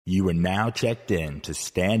You are now checked in to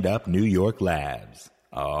Stand Up New York Labs.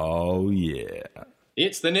 Oh, yeah.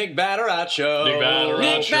 It's the Nick Vatterott Show. Nick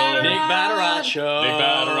Vatterott Show. Nick Vatterott Show. Nick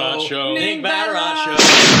Vatterott Show. Nick Vatterott Show.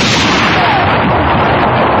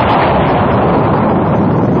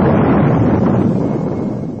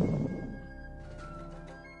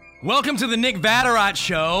 Welcome to the Nick Vatterott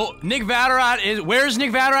Show. Nick Vatterott is... Where's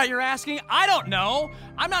Nick Vatterott, you're asking? I don't know.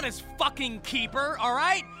 I'm not his fucking keeper, all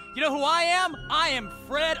right? You know who I am? I am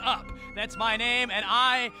Fred Up. That's my name, and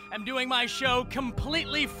I am doing my show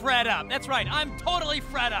completely Fred Up. That's right, I'm totally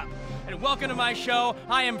Fred Up. And welcome to my show.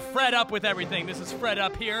 I am Fred Up with everything. This is Fred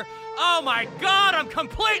Up here. Oh my God, I'm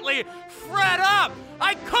completely Fred Up.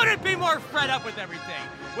 I couldn't be more Fred Up with everything.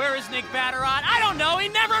 Where is Nick Vatterott? I don't know. He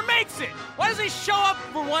never makes it. Why does he show up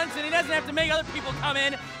for once and he doesn't have to make other people come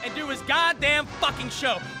in and do his goddamn fucking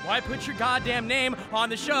show? Why put your goddamn name on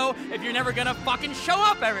the show if you're never gonna fucking show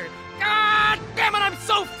up ever? God damn it, I'm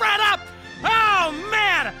so Fred Up! Oh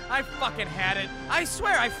man, I fucking had it. I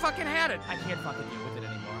swear, I fucking had it. I can't fucking deal with it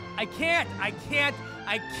anymore. I can't.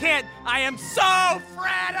 I am so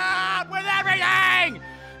Fred Up with everything!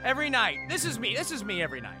 Every night. This is me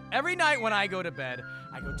every night. Every night when I go to bed,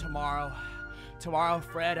 I go, tomorrow,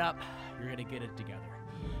 Fred Up, you're gonna get it together.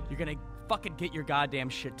 You're gonna fucking get your goddamn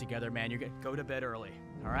shit together, man. You're gonna go to bed early,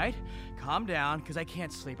 all right? Calm down, because I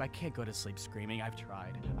can't sleep. I can't go to sleep screaming. I've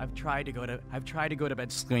tried to go to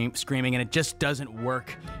bed screaming, and it just doesn't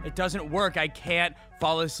work. It doesn't work. I can't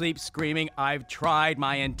fall asleep screaming. I've tried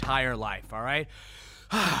my entire life, all right?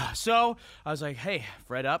 So I was like, hey,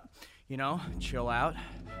 Fred Up, chill out.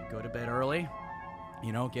 Go to bed early,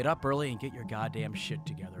 get up early and get your goddamn shit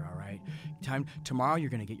together, all right? Tomorrow you're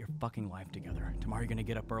gonna get your fucking life together. Tomorrow you're gonna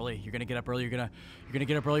get up early. You're gonna get up early. You're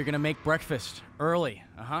gonna make breakfast early.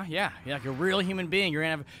 Yeah, like a real human being. You're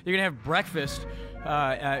gonna have breakfast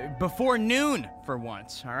before noon for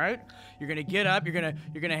once, all right? You're gonna get up. You're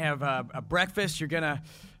gonna have a breakfast. You're gonna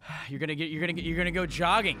go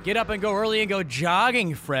jogging. Get up and go early and go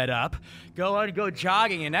jogging, Fred Up. Go out and go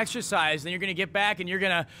jogging and exercise. Then you're gonna get back and you're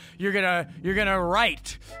gonna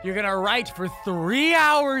write. You're gonna write for 3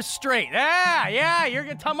 hours straight. Yeah.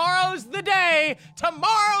 Tomorrow's the day.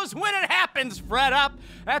 Tomorrow's when it happens, Fred Up.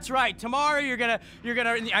 That's right. Tomorrow you're gonna.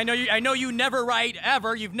 I know you never write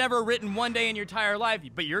ever. You've never written one day in your entire life,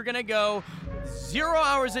 but you're gonna go 0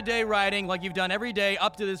 hours a day writing like you've done every day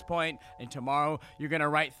up to this point, and tomorrow you're gonna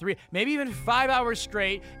write 3, maybe even 5 hours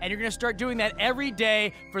straight, and you're gonna start doing that every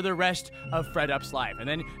day for the rest of Fred Up's life. And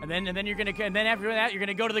then after that, you're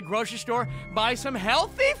gonna go to the grocery store, buy some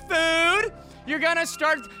healthy food. You're gonna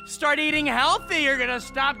start eating healthy. You're gonna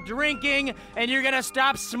stop drinking, and you're gonna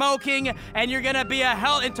stop smoking, and you're gonna be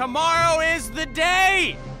and tomorrow is the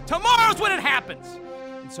day. Tomorrow's when it happens.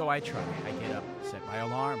 And so I try. I get up, set my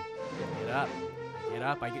alarm. Get up. You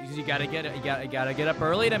gotta get up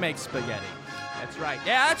early to make spaghetti. That's right.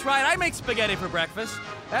 Yeah, that's right. I make spaghetti for breakfast.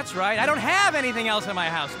 That's right. I don't have anything else in my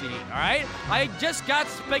house to eat, all right? I just got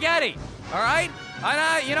spaghetti, all right?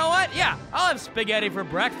 And you know what? Yeah, I'll have spaghetti for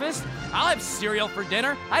breakfast. I'll have cereal for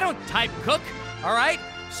dinner. I don't type cook, all right?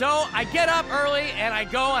 So I get up early and I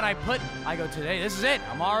go today, this is it.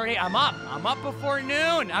 I'm up. I'm up before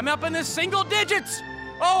noon. I'm up in the single digits.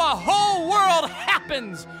 Oh, a whole world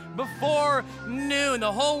happens before noon.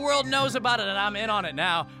 The whole world knows about it, and I'm in on it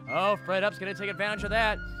now. Oh, Fred Up's gonna take advantage of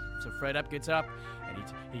that. So Fred Up gets up, and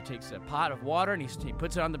he takes a pot of water, and he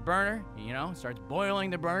puts it on the burner, starts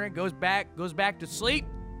boiling the burner, goes back to sleep,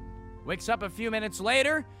 wakes up a few minutes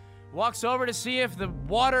later, walks over to see if the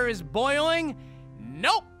water is boiling.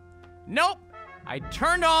 Nope. I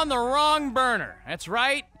turned on the wrong burner. That's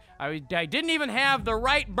right. I didn't even have the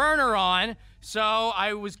right burner on, so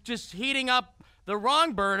I was just heating up the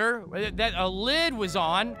wrong burner that a lid was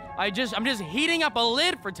on. I'm just heating up a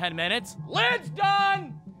lid for 10 minutes. Lid's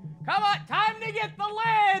done! Come on, time to get the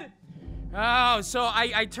lid! Oh, so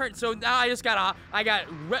so now I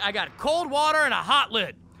got cold water and a hot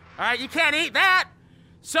lid. All right, you can't eat that.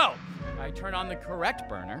 So I turn on the correct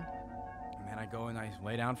burner, and then I go and I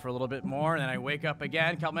lay down for a little bit more, and then I wake up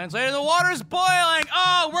again. A couple minutes later, the water's boiling.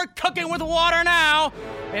 Oh, we're cooking with water now.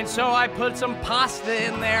 And so I put some pasta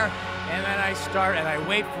in there, and then I start, and I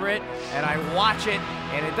wait for it, and I watch it,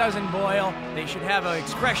 and it doesn't boil. They should have an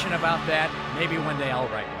expression about that. Maybe one day I'll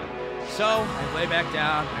write one. So I lay back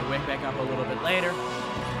down. I wake back up a little bit later.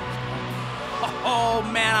 Oh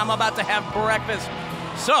man, I'm about to have breakfast.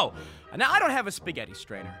 So now I don't have a spaghetti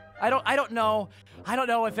strainer. I don't know. I don't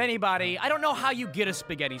know if anybody, I don't know how you get a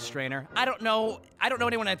spaghetti strainer. I don't know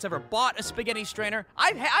anyone that's ever bought a spaghetti strainer.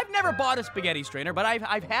 I've never bought a spaghetti strainer, but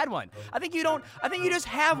I've had one. I think you just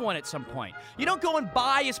have one at some point. You don't go and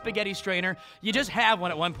buy a spaghetti strainer, you just have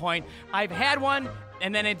one at one point. I've had one,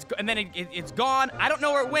 and then it's gone. I don't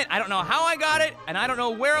know where it went. I don't know how I got it, and I don't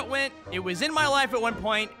know where it went. It was in my life at one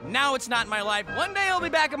point. Now it's not in my life. One day it'll be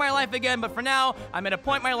back in my life again, but for now, I'm at a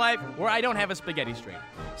point in my life where I don't have a spaghetti strainer.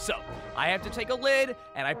 So, I have to take a lid,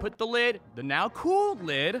 and I put the lid, the now cooled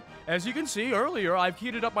lid. As you can see earlier, I've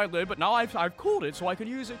heated up my lid, but now I've cooled it so I can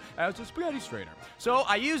use it as a spaghetti strainer. So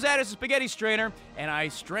I use that as a spaghetti strainer, and I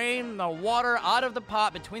strain the water out of the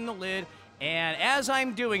pot between the lid. And as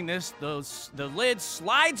I'm doing this, the lid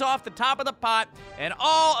slides off the top of the pot, and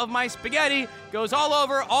all of my spaghetti goes all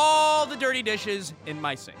over all the dirty dishes in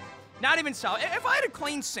my sink. Not even so. If I had a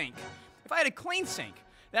clean sink,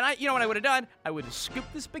 then you know what I would have done? I would have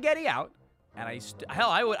scooped the spaghetti out, and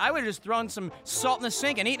I would have just thrown some salt in the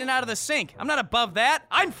sink and eaten it out of the sink. I'm not above that.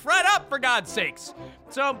 I'm Fred up, for God's sakes.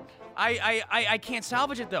 So I can't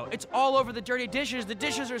salvage it though. It's all over the dirty dishes. The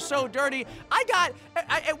dishes are so dirty.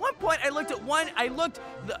 At one point I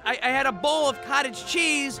had a bowl of cottage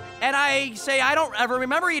cheese, and I don't ever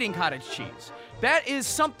remember eating cottage cheese. That is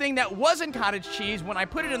something that wasn't cottage cheese when I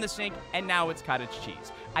put it in the sink, and now it's cottage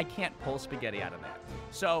cheese. I can't pull spaghetti out of that.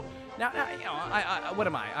 So now you know, what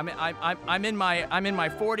am I? I'm in my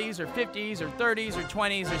 40s or 50s or 30s or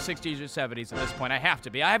 20s or 60s or 70s at this point. I have to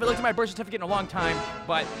be. I haven't looked at my birth certificate in a long time,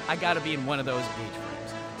 but I got to be in one of those age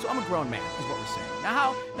frames. So I'm a grown man, is what we're saying.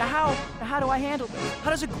 Now how do I handle this? How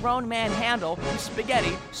does a grown man handle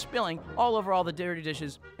spaghetti spilling all over all the dirty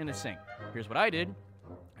dishes in the sink? Here's what I did.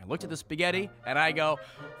 I looked at the spaghetti and I go,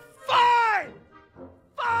 fine,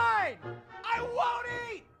 I won't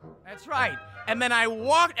eat. That's right. And then I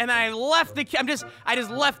walked and I left I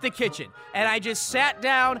just left the kitchen, and I just sat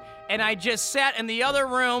down and I just sat in the other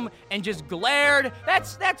room and just glared.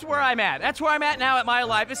 That's where I'm at. That's where I'm at now at my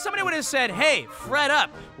life. If somebody would have said, hey, Fred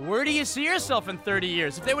up, where do you see yourself in 30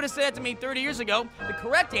 years? If they would have said that to me 30 years ago, the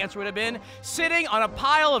correct answer would have been sitting on a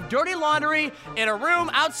pile of dirty laundry in a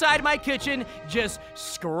room outside my kitchen, just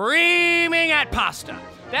screaming at pasta.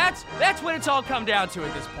 That's what it's all come down to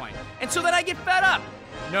at this point. And so then I get fed up.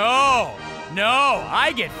 No,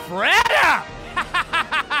 I get fed up.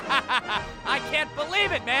 I can't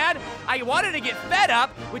believe it, man. I wanted to get fed up,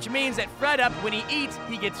 which means that Fred up, when he eats,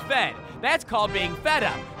 he gets fed. That's called being fed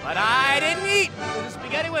up. But I didn't eat. The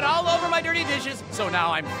spaghetti went all over my dirty dishes, so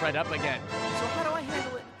now I'm fed up again. So how do I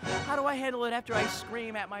handle it? How do I handle it after I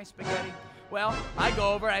scream at my spaghetti? Well, I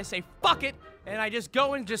go over and I say, fuck it, and I just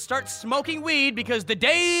go and just start smoking weed because the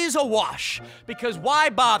day's a wash. Because why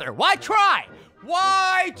bother? Why try?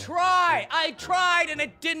 Why try? I tried and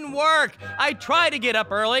it didn't work. I tried to get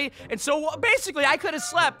up early, and so basically I could have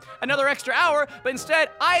slept another extra hour, but instead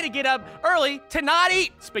I had to get up early to not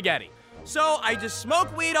eat spaghetti. So I just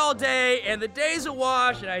smoke weed all day, and the day's a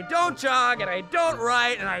wash, and I don't jog, and I don't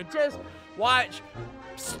write, and I just watch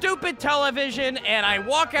stupid television, and I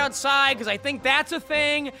walk outside because I think that's a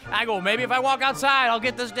thing. I go, maybe if I walk outside, I'll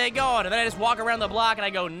get this day going. And then I just walk around the block and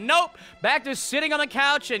I go, nope, back to sitting on the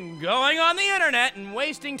couch and going on the internet and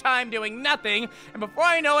wasting time doing nothing. And before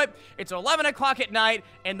I know it, it's 11 o'clock at night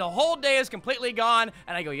and the whole day is completely gone.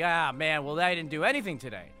 And I go, yeah, man, well, I didn't do anything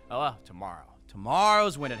today. Oh, well, tomorrow.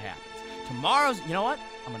 Tomorrow's when it happens. You know what?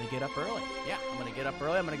 I'm gonna get up early. Yeah, I'm gonna get up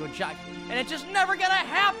early. I'm gonna go jog. And it's just never gonna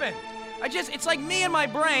happen. It's like me and my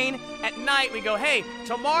brain at night, we go, hey,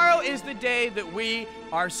 tomorrow is the day that we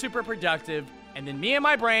are super productive, and then me and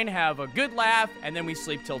my brain have a good laugh, and then we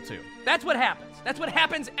sleep till 2. That's what happens. That's what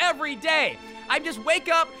happens every day. I just wake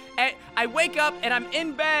up, and I'm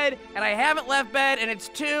in bed, and I haven't left bed, and it's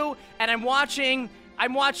 2, and I'm watching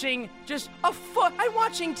TV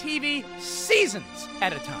seasons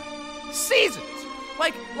at a time. Seasons.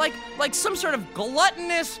 Like some sort of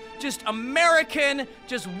gluttonous, just American,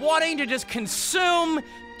 just wanting to just consume,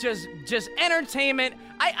 just entertainment.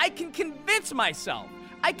 I can convince myself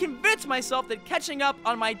that catching up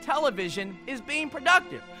on my television is being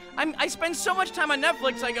productive. I spend so much time on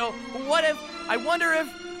Netflix, I go, I wonder if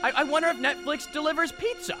Netflix delivers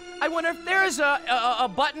pizza. I wonder if there's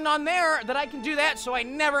a button on there that I can do that so I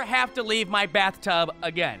never have to leave my bathtub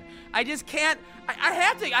again. I just can't. I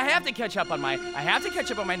have to catch up on my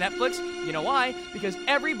Netflix. You know why? Because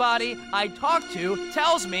everybody I talk to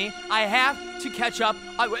tells me I have to catch up.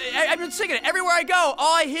 I've been singing it everywhere I go.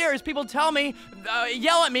 All I hear is people tell me,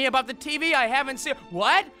 yell at me about the TV I haven't seen.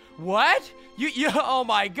 What? You oh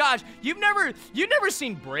my gosh, you've never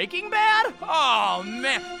seen Breaking Bad? Oh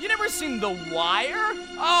man, you never seen The Wire?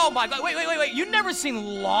 Oh my god, wait, you've never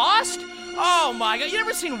seen Lost? Oh my God, you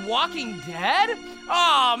never seen Walking Dead?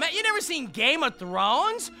 Oh man, you never seen Game of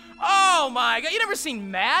Thrones? Oh my God, you never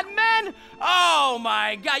seen Mad Men? Oh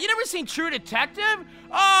my God, you never seen True Detective?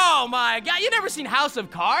 Oh my God, you never seen House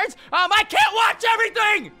of Cards? I can't watch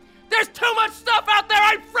everything! There's too much stuff out there,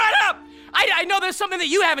 I'm fed up! I know there's something that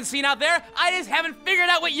you haven't seen out there. I just haven't figured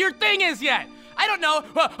out what your thing is yet. I don't know.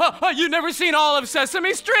 You've never seen all of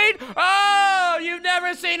Sesame Street? Oh, you've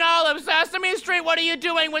never seen all of Sesame Street? What are you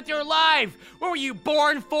doing with your life? What were you,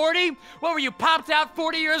 born 40? What were you, popped out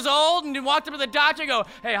 40 years old and you walked up to the doctor and go,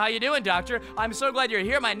 hey, how you doing, doctor? I'm so glad you're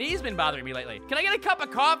here. My knee's been bothering me lately. Can I get a cup of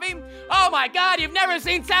coffee? Oh my God, you've never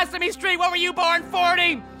seen Sesame Street. What were you, born 40?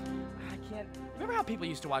 I can't. Remember how people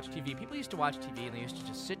used to watch TV? People used to watch TV and they used to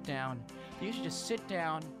just sit down. They used to just sit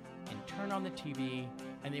down and turn on the TV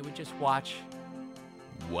and they would just watch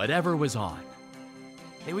whatever was on.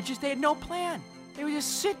 They had no plan. They would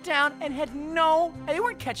just sit down and they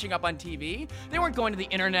weren't catching up on TV. They weren't going to the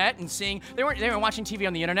internet and they weren't watching TV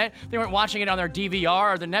on the internet. They weren't watching it on their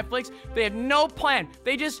DVR or their Netflix. They had no plan.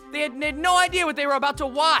 They had no idea what they were about to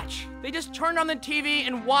watch. They just turned on the TV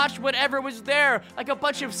and watched whatever was there, like a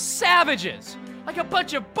bunch of savages, like a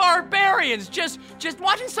bunch of barbarians, just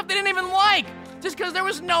watching stuff they didn't even like, just because there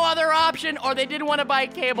was no other option, or they didn't want to buy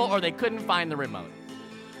cable, or they couldn't find the remote.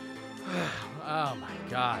 Oh my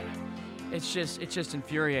God. It's just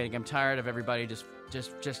infuriating. I'm tired of everybody just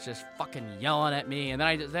fucking yelling at me. And then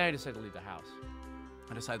I decided to leave the house.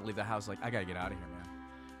 I decided to leave the house like, I gotta get out of here, man.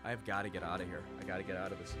 I've gotta get out of here. I gotta get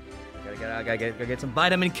out of this. I gotta get some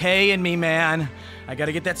vitamin K in me, man. I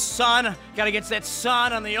gotta get that sun. Gotta get that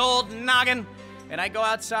sun on the old noggin. And I go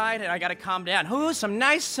outside and I gotta calm down. Ooh, some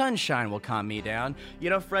nice sunshine will calm me down. You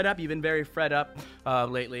know, fred up, you've been very fred up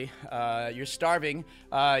lately. You're starving,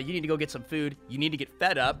 you need to go get some food. You need to get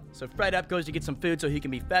fed up. So fred up goes to get some food so he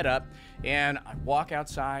can be fed up. And I walk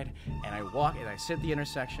outside and I sit at the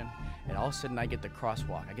intersection and all of a sudden I get the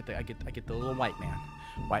crosswalk. I get the little white man.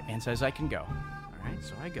 White man says I can go. All right,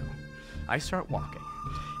 so I go. I start walking.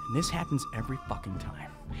 And this happens every fucking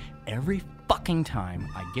time. Every fucking time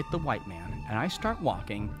I get the white man and I start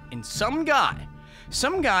walking, and some guy,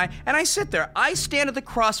 and I sit there. I stand at the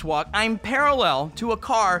crosswalk. I'm parallel to a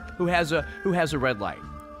car who has a red light.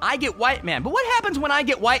 I get white man. But what happens when I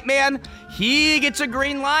get white man? He gets a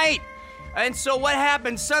green light. And so what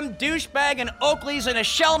happens? Some douchebag in Oakley's and a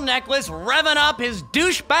shell necklace revving up his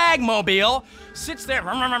douchebag mobile sits there. I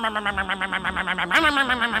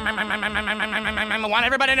want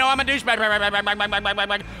everybody to know I'm a douchebag.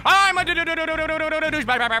 I'm a douchebag.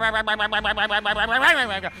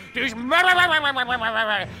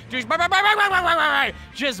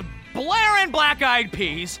 Just blaring Black Eyed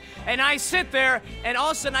Peas, and I sit there, and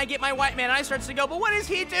all of a sudden I get my white man, and I start to go, but what does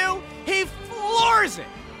he do? He floors it.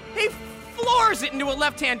 He floors it into a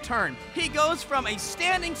left-hand turn. He goes from a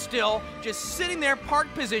standing still, just sitting there,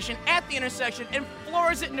 parked position at the intersection, and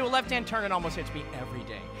floors it into a left-hand turn and almost hits me every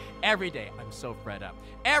day. Every day. I'm so fed up.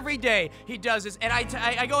 Every day he does this, and I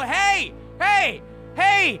go, hey, I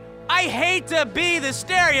hate to be the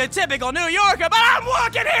stereotypical New Yorker, but I'm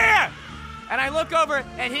walking here! And I look over,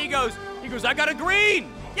 and he goes, I got a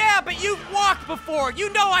green. Yeah, but you've walked before. You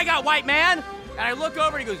know I got white man. And I look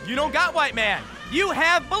over, and he goes, you don't got white man. You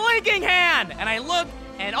have blinking hand. And I look,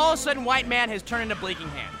 and all of a sudden, white man has turned into blinking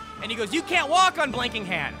hand. And he goes, you can't walk on blinking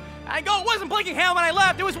hand. And I go, it wasn't blinking hand when I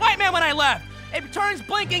left. It was white man when I left. It turns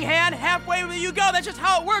blinking hand halfway where you go. That's just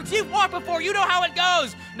how it works. You've walked before. You know how it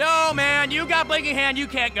goes. No, man, you got blinking hand. You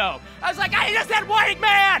can't go. I was like, I just said white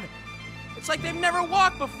man. It's like they've never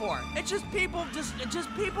walked before. It's just people,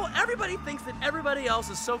 people, everybody thinks that everybody else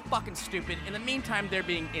is so fucking stupid. In the meantime, they're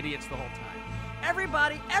being idiots the whole time.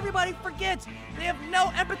 Everybody forgets. They have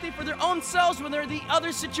no empathy for their own selves when they're in the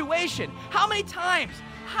other situation. How many times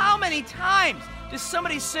does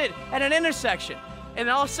somebody sit at an intersection and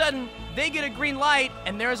all of a sudden they get a green light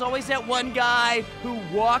and there's always that one guy who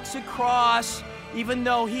walks across even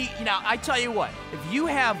though I tell you what, if you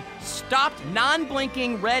have stopped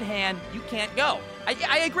non-blinking red hand, you can't go.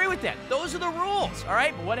 I agree with that. Those are the rules, all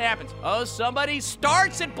right? But what happens? Oh, somebody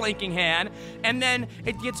starts at blinking hand, and then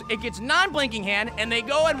it gets non-blinking hand, and they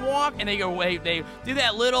go and walk, and they do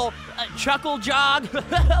that little chuckle jog.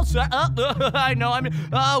 I know.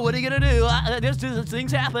 What are you gonna do?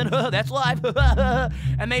 Things happen. That's life.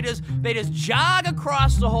 And they just jog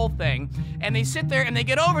across the whole thing, and they sit there and they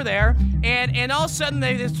get over there, and all of a sudden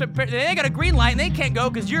they got a green light and they can't go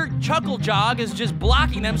because your chuckle jog is just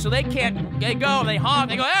blocking them, so they can't go. They honk.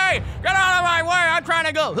 They go, hey, get out of my way! I'm trying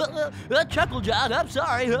to go. Chuckle jog. I'm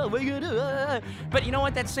sorry. What are you gonna do? But you know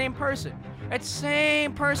what? That same person That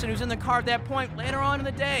same person who's in the car at that point, later on in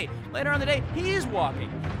the day, he's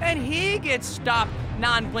walking, and he gets stopped,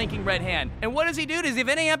 non-blinking red hand. And what does he do? Does he have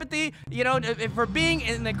any empathy, for being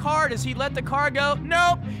in the car? Does he let the car go?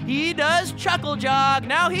 Nope. He does chuckle jog.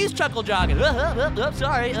 Now he's chuckle jogging.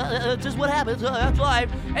 Sorry, just what happens. That's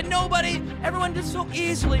life. And everyone just so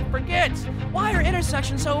easily forgets. Why are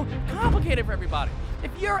intersections so complicated for everybody?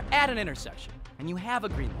 If you're at an intersection and you have a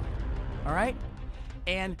green light, all right,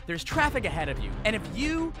 and there's traffic ahead of you, and if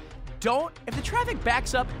the traffic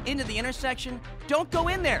backs up into the intersection, don't go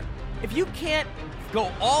in there. If you can't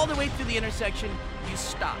go all the way through the intersection, you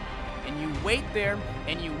stop. And you wait there,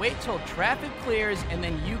 and you wait till traffic clears, and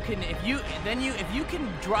then you can, if you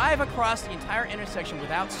can drive across the entire intersection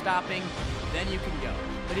without stopping, then you can go.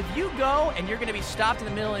 But if you go and you're going to be stopped in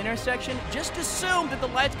the middle of the intersection, just assume that the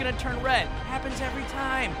light's going to turn red. Happens every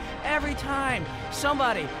time. Every time.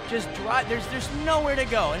 Somebody just drive. There's nowhere to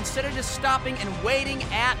go. Instead of just stopping and waiting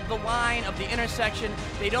at the line of the intersection,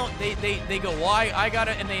 they go, why? I got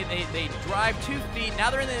it, and they drive 2 feet. Now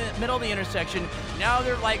they're in the middle of the intersection. Now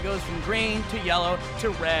their light goes from green to yellow to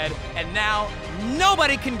red, and now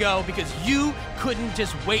nobody can go because you couldn't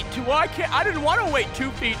just wait I didn't want to wait 2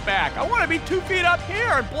 feet back. I want to be 2 feet up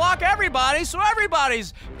here and block everybody, so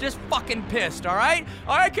everybody's just fucking pissed, all right?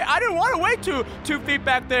 I didn't want to wait 2 feet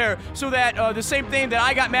back there so that the same thing that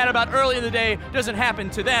I got mad about early in the day doesn't happen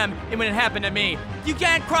to them, and when it happened to me. You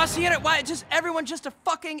can't cross the internet. Why? Everyone just a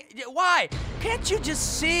fucking, why? Can't you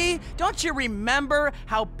just see? Don't you remember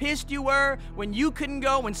how pissed you were when you couldn't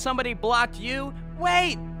go when somebody blocked you?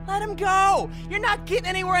 Wait. Let him go. You're not getting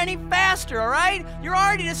anywhere any faster, all right? You're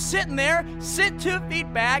already just sitting there. Sit 2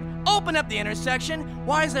 feet back. Open up the intersection.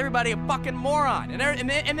 Why is everybody a fucking moron? And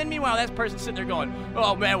then meanwhile, that person's sitting there going,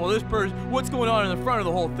 oh man, well this person, what's going on in the front of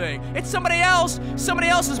the whole thing? It's somebody else. Somebody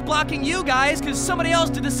else is blocking you guys because somebody else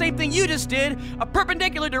did the same thing you just did, a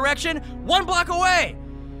perpendicular direction, 1 block away.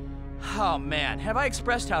 Oh man, have I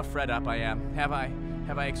expressed how fed up I am? Have I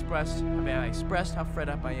expressed how fed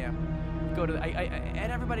up I am? And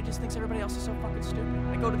everybody just thinks everybody else is so fucking stupid.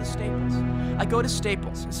 I go to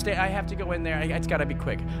Staples. I have to go in there. It's got to be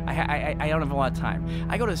quick. I don't have a lot of time.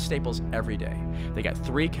 I go to Staples every day. They got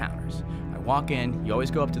 3 counters. I walk in. You always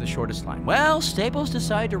go up to the shortest line. Well, Staples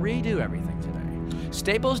decided to redo everything today.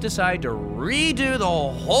 Staples decided to redo the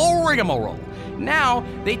whole rigmarole. Now,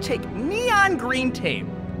 they take neon green tape,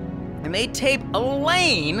 and they tape a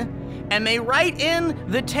lane, and they write in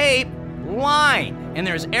the tape line. And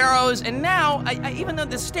there's arrows, and now, even though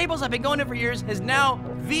the Staples I've been going to for years has now,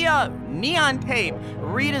 via neon tape,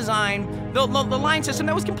 redesigned the line system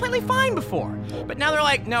that was completely fine before. But now they're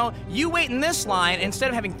like, no, you wait in this line. Instead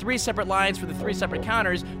of having 3 separate lines for the 3 separate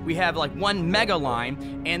counters, we have like 1 mega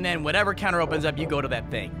line, and then whatever counter opens up, you go to that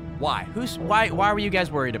thing. Why? Why were you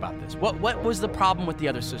guys worried about this? What was the problem with the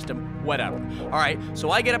other system? Whatever. All right,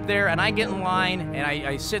 so I get up there and I get in line and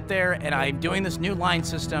I sit there and I'm doing this new line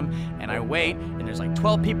system and I wait and there's like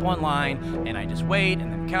 12 people in line and I just wait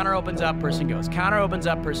and then counter opens up, person goes. Counter opens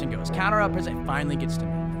up, person goes. Counter up, person, it finally gets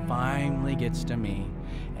to me.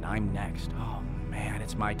 And I'm next. Oh man,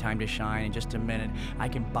 it's my time to shine. In just a minute, I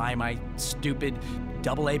can buy my stupid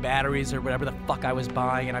AA batteries or whatever the fuck I was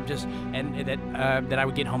buying, and I'm just, that I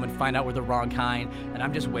would get home and find out we're the wrong kind, and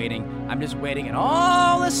I'm just waiting, and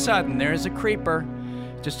all of a sudden there's a creeper,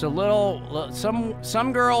 just a little,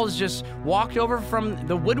 some girls just walked over from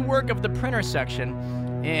the woodwork of the printer section,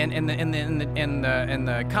 and in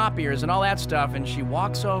the copiers and all that stuff, and she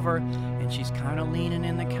walks over, and she's kind of leaning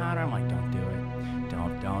in the counter. I'm like, don't do it.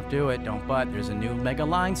 Don't do it. Don't. But there's a new mega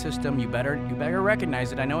line system. You better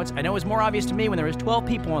recognize it. I know it's more obvious to me when there was 12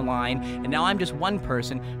 people in line, and now I'm just 1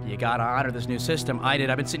 person. You gotta honor this new system.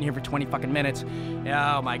 I've been sitting here for 20 fucking minutes.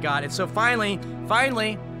 Oh my god. And so finally,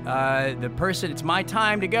 the person. It's my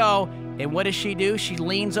time to go. And what does she do? She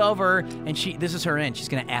leans over and this is her in. She's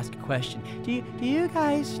gonna ask a question. Do you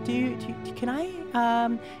guys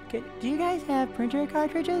have printer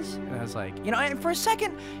cartridges? And I was like, and for a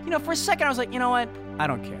second I was like, you know what? I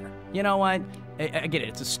don't care. You know what? I get it.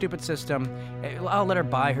 It's a stupid system. I'll let her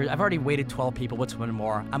buy her. I've already waited 12 people. What's one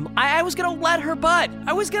more? I was gonna let her butt.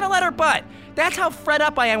 That's how fed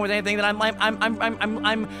up I am with anything that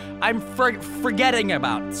I'm forgetting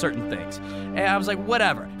about certain things. And I was like,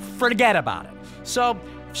 whatever. Forget about it. So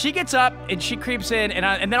she gets up and she creeps in,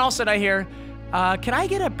 and then all of a sudden I hear, can I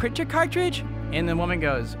get a printer cartridge? And the woman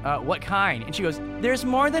goes, what kind? And she goes, there's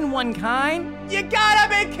more than 1 kind? You gotta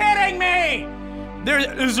be kidding me!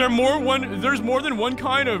 There's more than 1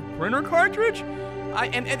 kind of printer cartridge?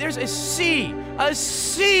 And there's a sea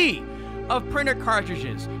of printer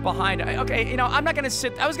cartridges behind. Okay, you know, I'm not gonna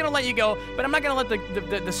sit. I was gonna let you go, but I'm not gonna let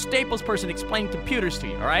the Staples person explain computers to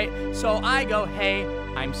you. All right? So I go, hey,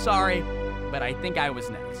 I'm sorry, but I think I was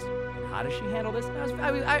next. And how does she handle this?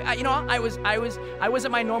 I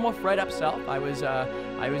wasn't my normal fret up self. I was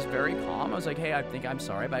very calm. I was like, hey, I'm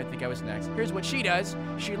sorry, but I think I was next. Here's what she does.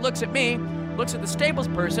 She looks at me, looks at the Staples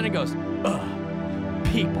person, and goes, ugh,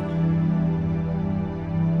 people.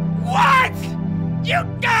 What?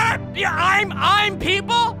 I'm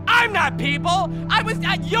people? I'm not people.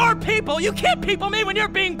 You're people. You can't people me when you're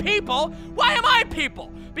being people. Why am I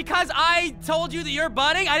people? Because I told you that you're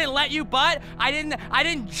butting? I didn't let you butt? I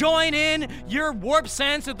didn't join in your warped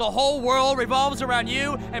sense that the whole world revolves around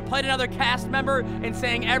you and played another cast member and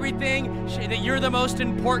saying everything that you're the most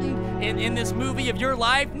important in this movie of your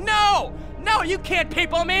life? No! No, you can't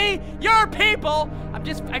people me! You're people!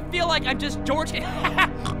 I feel like I'm just George.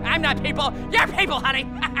 I'm not people. You're people, honey!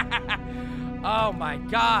 Oh my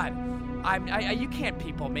God. You can't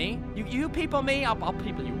people me. You people me, I'll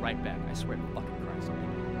people you right back. I swear to fucking Christ, I'll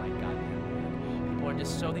people you right goddamn back. People are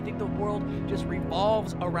just they think the world just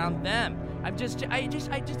revolves around them. I just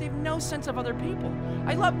have no sense of other people.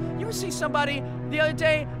 You ever see somebody, the other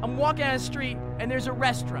day, I'm walking down the street and there's a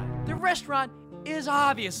restaurant. The restaurant is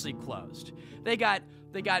obviously closed. They got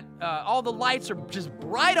all the lights are just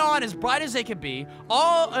bright on, as bright as they can be.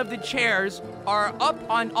 All of the chairs are up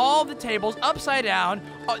on all the tables, upside down.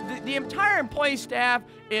 The entire employee staff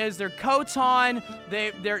is their coats on.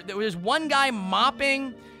 There's one guy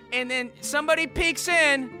mopping, and then somebody peeks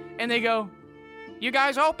in and they go, "You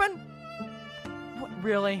guys open?" What,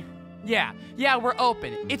 really? Yeah, we're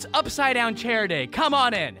open. It's upside down chair day. Come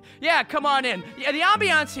on in. Yeah, come on in. Yeah, the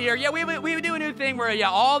ambiance here, yeah, we do a new thing where, yeah,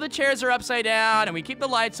 all the chairs are upside down and we keep the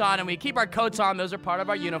lights on and we keep our coats on. Those are part of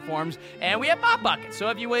our uniforms. And we have mop buckets. So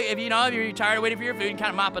if you're tired of waiting for your food, you kind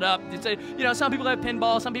of mop it up. Some people have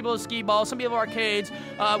pinball, some people have skee ball, some people have arcades.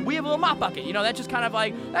 We have a little mop bucket. That's just kind of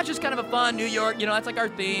a fun New York, that's like our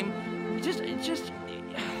theme.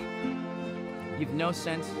 You've no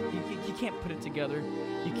sense. You can't put it together.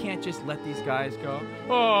 You can't just let these guys go.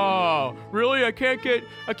 Oh, really? I can't get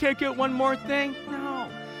one more thing?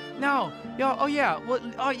 No. Yo, oh yeah.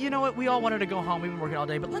 Well, you know what? We all wanted to go home. We've been working all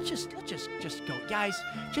day, but let's just go, guys.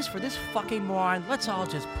 Just for this fucking moron, let's all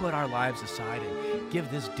just put our lives aside and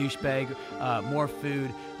give this douchebag more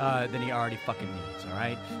food than he already fucking needs. All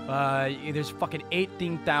right? There's fucking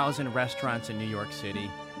 18,000 restaurants in New York City.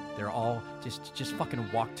 They're all just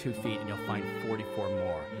fucking walk 2 feet and you'll find 44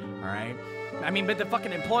 more. All right? But the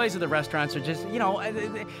fucking employees of the restaurants are just,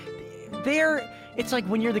 it's like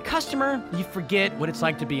when you're the customer, you forget what it's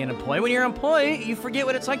like to be an employee. When you're an employee, you forget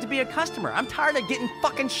what it's like to be a customer. I'm tired of getting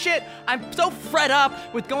fucking shit. I'm so fed up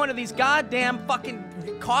with going to these goddamn fucking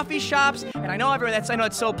coffee shops, and I know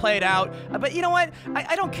it's so played out, but you know what?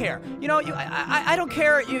 I don't care. I don't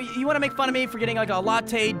care. You want to make fun of me for getting like a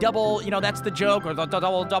latte double, that's the joke, or the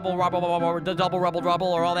double rubble,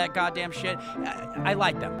 or all that goddamn shit. I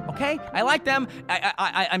like them, okay? I like them.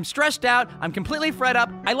 I'm stressed out. I'm completely fed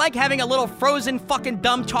up. I like having a little frozen fucking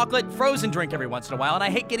dumb chocolate frozen drink every once in a while, and I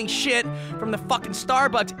hate getting shit from the fucking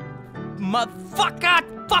Starbucks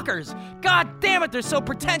fuckers. God damn it, they're so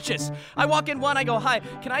pretentious. I walk in one, I go, hi,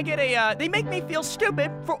 can I get they make me feel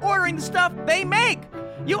stupid for ordering the stuff they make.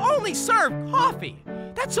 You only serve coffee.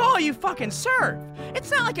 That's all you fucking serve.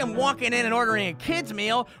 It's not like I'm walking in and ordering a kid's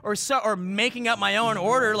meal or making up my own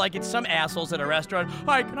order like it's some assholes at a restaurant.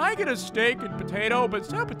 Hi, can I get a steak and potato? But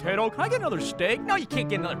instead of potato, can I get another steak? No, you can't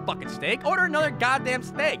get another fucking steak. Order another goddamn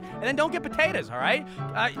steak, and then don't get potatoes. All right?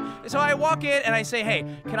 So I walk in and I say, hey,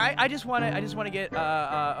 can I just want to get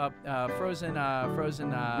frozen.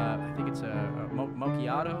 I think it's a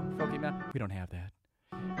macchiato. We don't have that.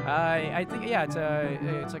 I think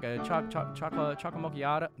it's like a chocolate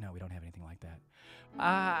macchiato. No, we don't have anything like that.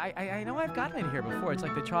 I know I've gotten it here before. It's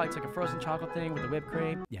like it's like a frozen chocolate thing with the whipped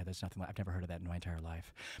cream. Yeah, there's nothing. I've never heard of that in my entire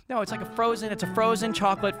life. No, it's like it's a frozen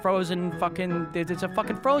chocolate, it's a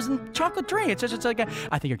fucking frozen chocolate drink. It's like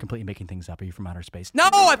I think you're completely making things up. Are you from outer space? No,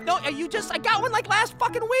 I got one like last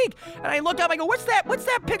fucking week. And I look up, I go, what's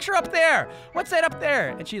that picture up there? What's that up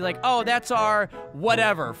there? And she's like, oh, that's our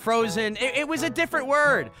whatever, frozen. It was a different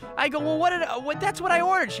word. I go, well, that's what I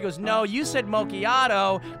ordered. She goes, no, you said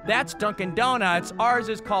macchiato. That's Dunkin' Donuts. Ours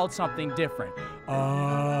is called something different.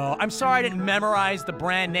 Oh, I'm sorry I didn't memorize the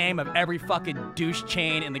brand name of every fucking douche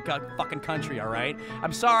chain in the fucking country, all right?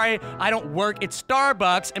 I'm sorry I don't work at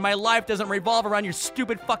Starbucks and my life doesn't revolve around your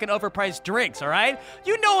stupid fucking overpriced drinks, all right?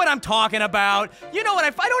 You know what I'm talking about. You know what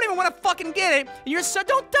I don't even want to fucking get it. And you're so,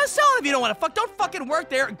 don't sell it if you don't want to don't fucking work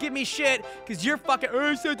there and give me shit because you're fucking,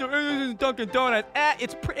 this is Dunkin' Donuts.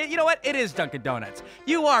 You know what? It is Dunkin' Donuts.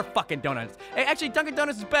 You are fucking donuts. Actually, Dunkin'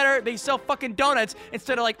 Donuts is better. They sell fucking donuts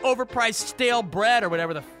instead of like overpriced stale bread or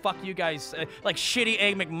whatever the fuck you guys, like shitty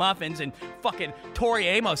Egg McMuffins and fucking Tori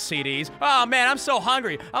Amos CDs. Oh man, I'm so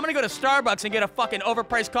hungry. I'm gonna go to Starbucks and get a fucking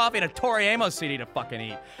overpriced coffee and a Tori Amos CD to fucking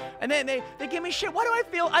eat. And then they give me shit. Why do I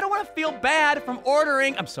feel? I don't want to feel bad from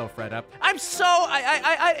ordering. I'm so fed up. I'm so,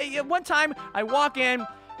 one time I walk in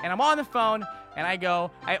and I'm on the phone and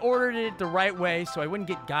I ordered it the right way so I wouldn't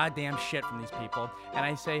get goddamn shit from these people. And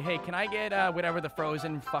I say, hey, can I get whatever the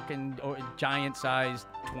frozen fucking giant-sized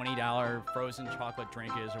 $20 frozen chocolate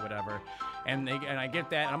drink is or whatever? And I get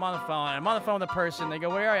that, and I'm on the phone with the person. They go,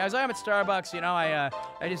 where are you? I was like, I'm at Starbucks. You know, I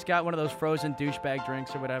just got one of those frozen douchebag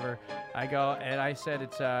drinks or whatever. I go, and I said,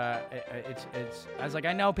 I was like,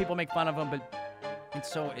 I know people make fun of them, but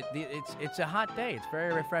it's a hot day. It's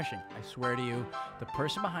very refreshing. I swear to you, the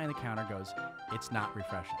person behind the counter goes, it's not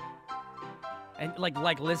refreshing. And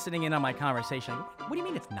like listening in on my conversation, what do you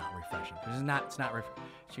mean it's not refreshing? It's not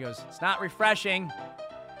She goes, it's not refreshing.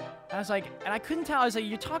 I was like, and I couldn't tell. I was like,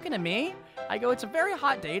 you're talking to me? I go, it's a very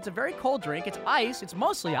hot day. It's a very cold drink. It's ice. It's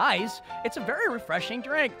mostly ice. It's a very refreshing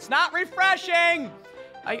drink. It's not refreshing.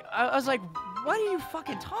 I was like, what are you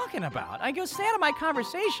fucking talking about? I go, stay out of my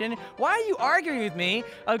conversation. Why are you arguing with me?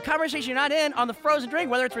 A conversation you're not in on the frozen drink,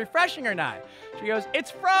 whether it's refreshing or not. She goes,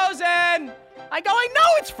 it's frozen. I go, I know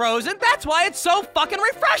it's frozen. That's why it's so fucking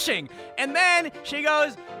refreshing. And then she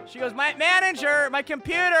goes, my manager, my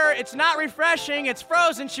computer, it's not refreshing, it's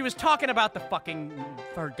frozen. She was talking about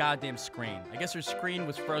her goddamn screen. I guess her screen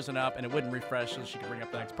was frozen up and it wouldn't refresh so she could bring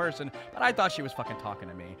up the next person. But I thought she was fucking talking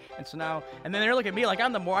to me. And so now, and then they look at me like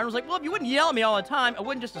I'm the moron. I was like, well, if you wouldn't yell at me all the time, I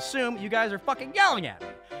wouldn't just assume you guys are fucking yelling at me.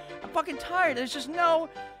 I'm fucking tired. There's just no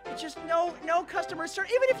customer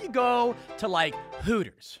service. Even if you go to like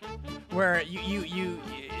Hooters, where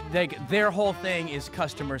their whole thing is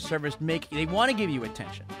customer service. They want to give you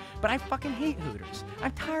attention. But I fucking hate Hooters.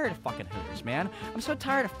 I'm tired of fucking Hooters, man. I'm so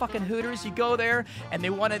tired of fucking Hooters. You go there and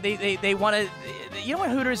they want to, you know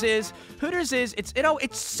what Hooters is? Hooters is,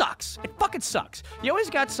 it sucks. It fucking sucks. You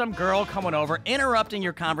always got some girl coming over, interrupting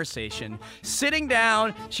your conversation, sitting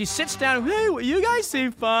down. She sits down, hey, well, you guys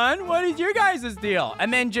seem fun. What is your guys' deal?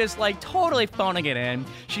 And then just like totally phoning it in.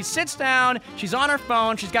 She sits down, she's on her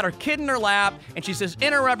phone, she's got her kid in her lap, and she's just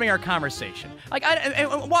interrupting our conversation. Like,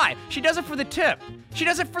 why? She does it for the tip. She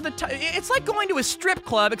does it for the it's like going to a strip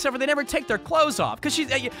club, except for they never take their clothes off. Because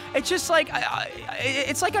it's just like,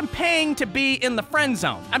 it's like I'm paying to be in the friend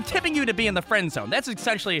zone. I'm tipping you to be in the friend zone. That's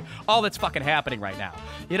essentially all that's fucking happening right now.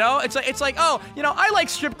 You know, it's like, oh, you know, I like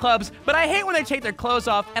strip clubs, but I hate when they take their clothes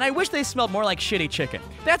off, and I wish they smelled more like shitty chicken.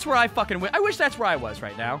 That's where I wish that's where I was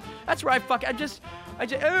right now. That's where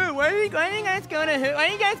oh, why are you guys going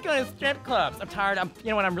to strip clubs? I'm tired. You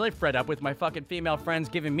know what? I'm really fed up with my fucking female friends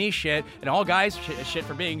giving me shit, and all guys shit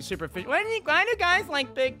for being superficial. Why do guys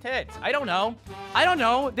like big tits? I don't know.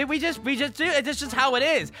 We just do. It's just how it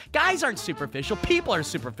is. Guys aren't superficial. People are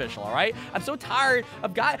superficial. All right. I'm so tired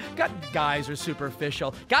of guys are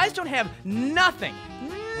superficial. Guys don't have nothing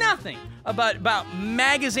about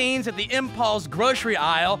magazines at the impulse grocery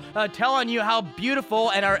aisle telling you how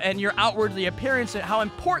beautiful and your outwardly appearance and how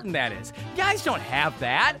important that is. Guys don't have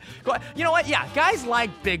that. You know what? Yeah, guys like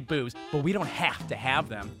big boobs, but we don't have to have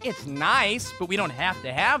them. It's nice, but we don't have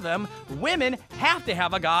to have them. Women have to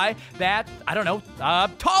have a guy that, I don't know,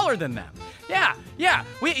 taller than them. Yeah.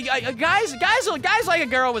 Guys like a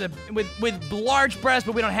girl with large breasts,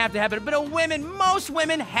 but we don't have to have it. But most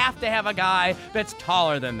women have to have a guy that's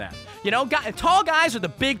taller than them. You know, tall guys are the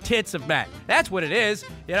big tits of men. That's what it is.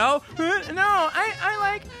 You know. No,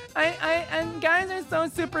 and guys are so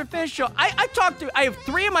superficial. I have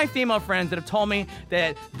 3 of my female friends that have told me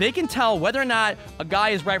that they can tell whether or not a guy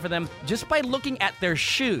is right for them just by looking at their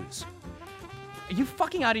shoes. Are you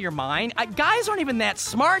fucking out of your mind? Guys aren't even that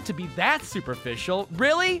smart to be that superficial.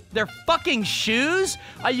 Really? Their fucking shoes?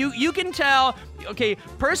 You can tell. Okay,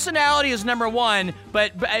 personality is number 1,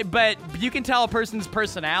 but if you can tell a person's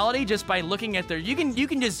personality just by looking at their, you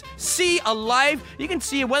can just see a life. You can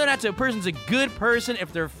see whether or not a person's a good person,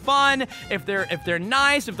 if they're fun, if they're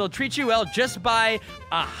nice, if they'll treat you well, just by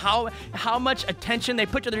how much attention they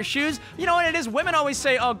put to their shoes. You know what it is? Women always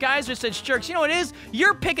say, oh, guys are such jerks. You know what it is?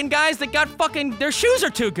 You're picking guys that got fucking, their shoes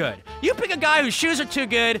are too good. You pick a guy whose shoes are too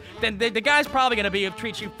good, then the guy's probably gonna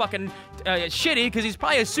treat you fucking shitty, because he's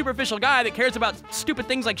probably a superficial guy that cares about stupid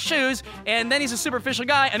things like shoes, and then he's a superficial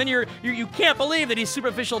guy, and then you can't believe that he's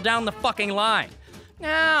superficial down the fucking line. No,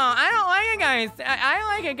 I don't like a guy.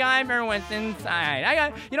 I like a guy for what's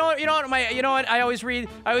inside. You know what? I always read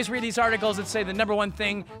these articles that say the number one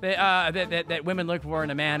thing that women look for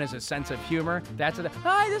in a man is a sense of humor. That's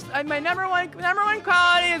my number one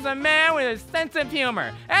quality is a man with a sense of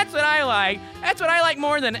humor. That's what I like. That's what I like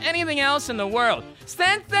more than anything else in the world.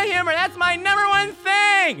 Sense of humor. That's my number one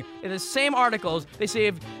thing. In the same articles, they say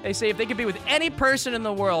if they could be with any person in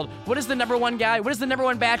the world, what is the number one guy? What is the number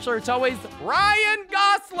one bachelor? It's always Ryan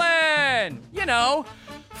Gosling. You know,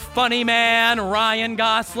 funny man Ryan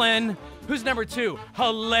Gosling. Who's number two?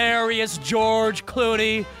 Hilarious George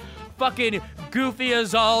Clooney. Fucking goofy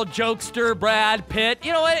as all jokester Brad Pitt.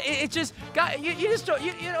 You know what? It's just you just don't.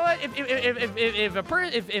 You know what? If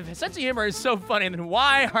a sense of humor is so funny, then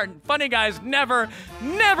why aren't funny guys never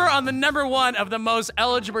on the number one of the most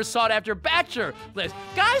eligible sought after bachelor list?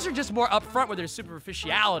 Guys are just more upfront with their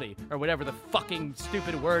superficiality, or whatever the fucking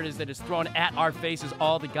stupid word is that is thrown at our faces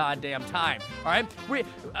all the goddamn time. All right,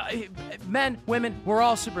 men, women, we're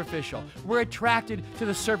all superficial. We're attracted to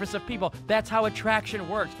the surface of people. That's how attraction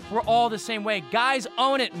works. We're all the same way. Guys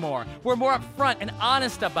own it more. We're more upfront and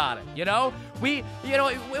honest about it, you know? Women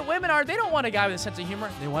they don't want a guy with a sense of humor.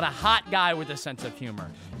 They want a hot guy with a sense of humor,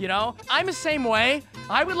 you know? I'm the same way.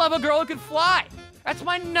 I would love a girl who could fly. That's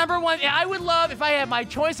my number one. I would love, if I had my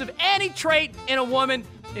choice of any trait in a woman,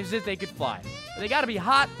 is that they could fly. They gotta be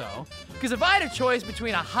hot, though. Because if I had a choice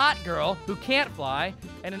between a hot girl who can't fly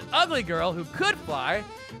and an ugly girl who could fly,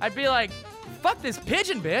 I'd be like, fuck this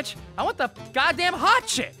pigeon bitch. I want the goddamn hot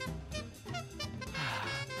chick.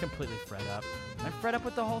 Completely fed up. I'm fed up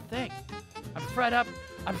with the whole thing. I'm fed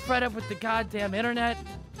up with the goddamn internet.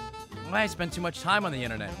 I spend too much time on the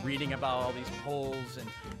internet reading about all these polls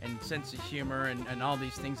and sense of humor and all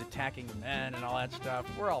these things attacking men and all that stuff.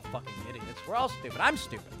 We're all fucking idiots. We're all stupid. I'm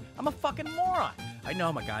stupid. I'm a fucking moron. I know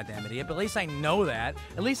I'm a goddamn idiot, but at least I know that.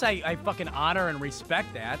 At least I fucking honor and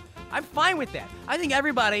respect that. I'm fine with that. I think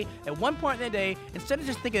everybody, at one point in the day, instead of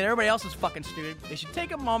just thinking that everybody else is fucking stupid, they should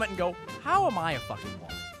take a moment and go, how am I a fucking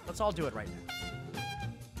moron? Let's all do it right now.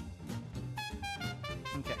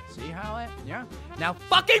 Okay, see how it? Yeah? Now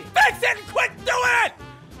fucking fix it and quit doing it!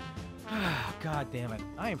 God damn it.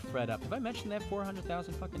 I am fed up. Have I mentioned that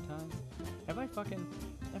 400,000 fucking times? Have I fucking...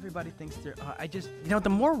 Everybody thinks they're... the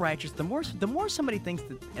more righteous, the more somebody thinks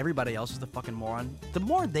that everybody else is the fucking moron, the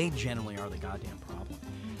more they generally are the goddamn problem.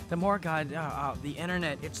 The more the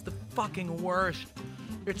internet, it's the fucking worst.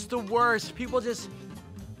 It's the worst. People just...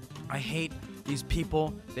 I hate these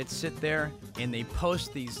people that sit there and they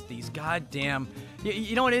post these goddamn...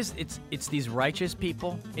 You know what it is? It's these righteous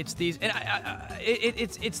people. It's these... And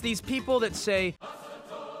it's these people that say...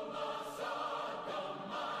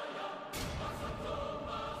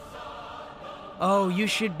 Oh, you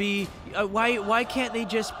should be... why can't they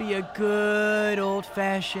just be a good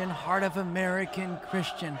old-fashioned heart of American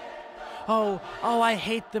Christian? Oh, I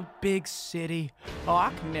hate the big city. Oh,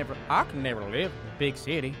 I can never live in the big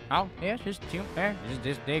city. Oh, yeah, it's just too bad. It's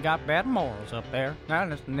just they got bad morals up there. I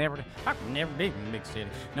can never be in the big city.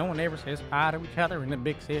 No one ever says hi to each other in the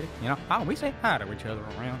big city. You know, we say hi to each other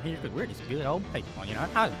around here because we're just good old people. You know,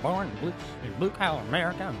 I was born in blue cow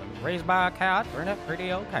America. I was raised by a cow. It turned out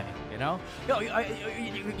pretty okay. You know,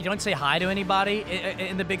 you don't say hi to anybody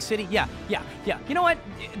in the big city. Yeah. You know what?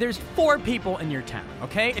 There's 4 people in your town.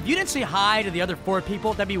 Okay, if you didn't say hi to the other 4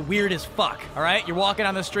 people, that'd be weird as fuck. All right, you're walking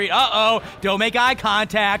down the street. Don't make eye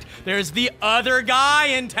contact. There's the other guy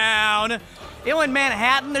in town. You know, in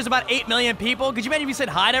Manhattan, there's about 8 million people. Could you imagine if you said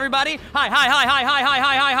hi to everybody? Hi,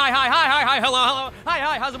 hello,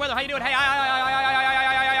 hi, how's the weather? How you doing? Hey,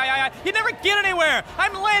 hi. You never get anywhere.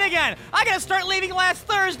 I'm late again. I gotta start leaving last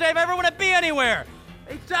Thursday if I ever want to be anywhere.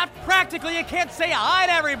 It's not practical. You can't say hi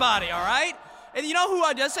to everybody, all right? And you know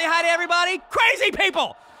who does say hi to everybody? Crazy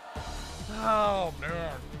people. Oh,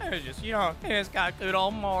 man. It's just, it's got good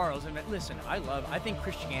old morals. And listen, I think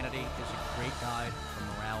Christianity is a great guide for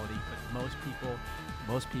morality, but most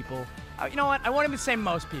people, you know what? I won't even say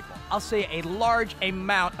most people. I'll say a large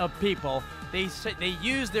amount of people. They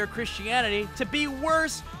use their Christianity to be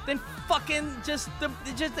worse than fucking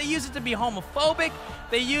they use it to be homophobic.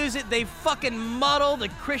 They fucking muddle the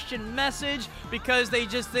Christian message because they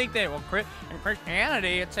just think that, well, in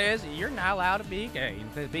Christianity it says you're not allowed to be gay.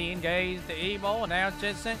 Being gay is the evil, and now it's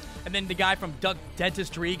just, and then the guy from Duck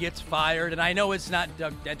Dentistry gets fired, and I know it's not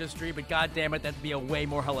Duck Dentistry, but goddamn it, that'd be a way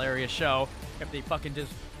more hilarious show if they fucking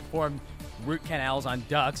just performed root canals on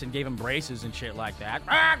ducks and gave them braces and shit like that.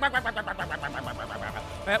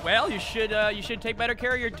 Well, you should take better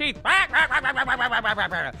care of your teeth. Well,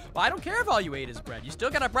 I don't care if all you ate is bread. You still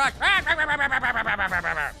gotta brock.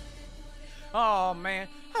 Oh man,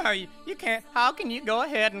 you can't. How can you go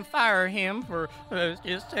ahead and fire him for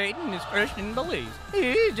just stating his Christian beliefs?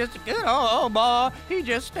 He's just a good old boy. He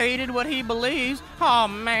just stated what he believes. Oh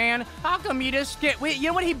man, how come you just get? Wait, you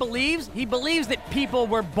know what he believes? He believes that people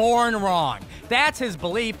were born wrong. That's his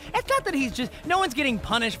belief. It's not that he's just. No one's getting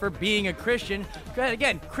punished for being a Christian.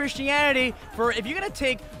 Again, Christianity. If you're gonna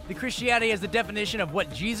take the Christianity as the definition of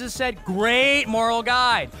what Jesus said, great moral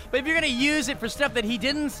guide. But if you're gonna use it for stuff that he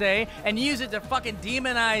didn't say and use it to fucking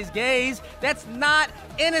demonize gays, that's not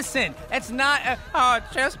innocent. That's not.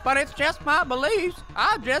 It's just my beliefs.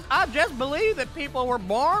 I just believe that people were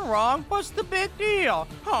born wrong. What's the big deal?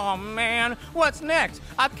 Oh man, what's next?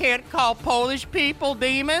 I can't call Polish people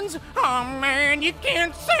demons. Oh man, you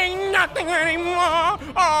can't say nothing anymore.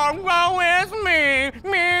 Oh, woe is me.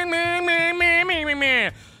 Me.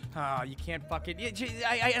 Oh, you can't fucking.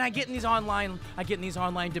 I get in these online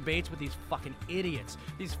debates with these fucking idiots,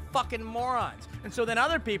 these fucking morons, and so then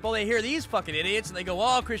other people, they hear these fucking idiots and they go,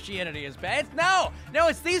 "Oh, Christianity is bad." No,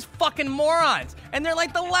 it's these fucking morons, and they're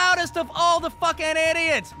like the loudest of all the fucking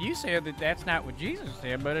idiots. You said that that's not what Jesus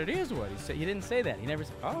said, but it is what he said. He didn't say that. He never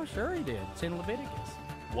said. Oh, sure he did. It's in Leviticus.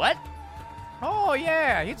 What? Oh,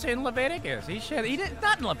 yeah, it's in Leviticus. He did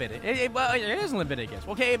not in Leviticus. It is in Leviticus.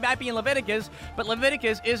 Okay, it might be in Leviticus, but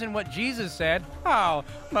Leviticus isn't what Jesus said. Oh,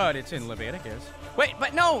 but it's in Leviticus. Wait,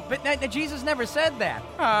 but Jesus never said that.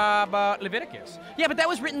 But Leviticus. Yeah, but that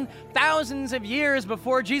was written thousands of years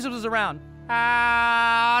before Jesus was around.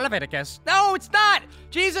 Leviticus. No, it's not.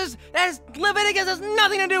 Leviticus has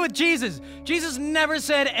nothing to do with Jesus. Jesus never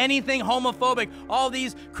said anything homophobic. All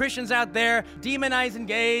these Christians out there demonizing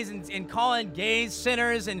gays and calling gays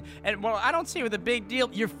sinners and well, I don't see what the big deal.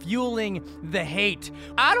 You're fueling the hate.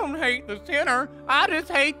 I don't hate the sinner. I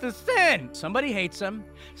just hate the sin. Somebody hates them.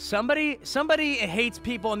 Somebody hates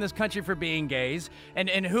people in this country for being gays.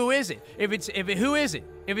 And who is it? Who is it?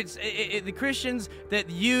 If it's the Christians that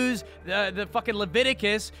use the fucking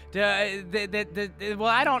Leviticus, well,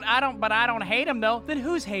 I don't hate them though. Then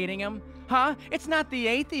who's hating them? Huh? It's not the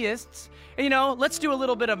atheists. You know, let's do a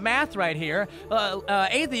little bit of math right here.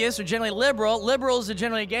 Atheists are generally liberal. Liberals are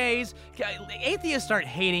generally gays. Atheists aren't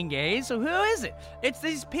hating gays, so who is it? It's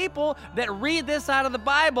these people that read this out of the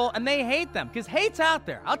Bible and they hate them, because hate's out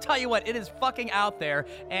there. I'll tell you what, it is fucking out there,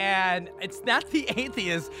 and it's not the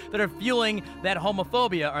atheists that are fueling that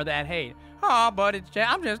homophobia or that hate. Oh, but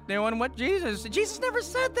I'm just doing what Jesus said. Jesus never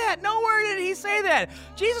said that. Nowhere did he say that.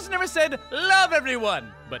 Jesus never said, love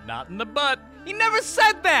everyone, but not in the butt. He never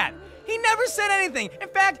said that. He never said anything. In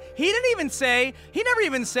fact, he never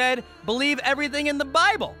even said, believe everything in the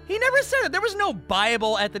Bible. He never said it. There was no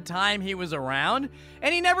Bible at the time he was around.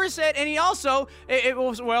 And he never said, and he also, it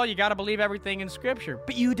was, well, you got to believe everything in Scripture.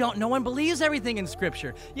 But no one believes everything in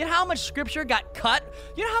Scripture. You know how much Scripture got cut?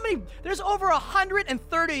 You know how many, there's over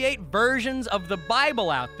 138 versions of the Bible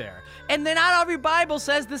out there. And then not every Bible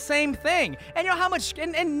says the same thing. And you know how much,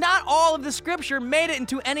 and not all of the Scripture made it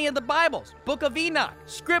into any of the Bibles. Book of Enoch,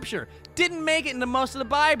 Scripture, didn't make it into most of the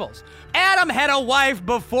Bibles. Adam had a wife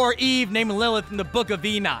before Eve named Lilith in the Book of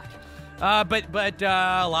Enoch. But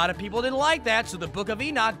a lot of people didn't like that, so the Book of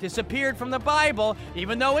Enoch disappeared from the Bible,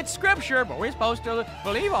 even though it's Scripture, but we're supposed to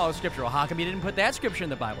believe all the Scripture. Well, how come you didn't put that Scripture in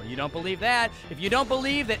the Bible? You don't believe that. If you don't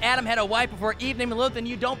believe that Adam had a wife before Eve named Lilith, then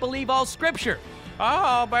you don't believe all Scripture.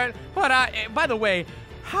 Oh, but by the way,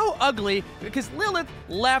 how ugly, because Lilith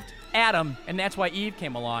left Adam, and that's why Eve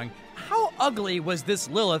came along. How ugly was this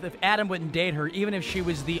Lilith if Adam wouldn't date her, even if she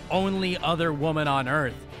was the only other woman on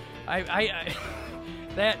earth?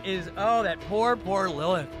 That poor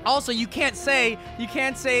Lilith. Also, you can't say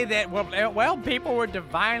that, well, people were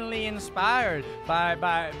divinely inspired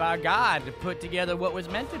by God to put together what was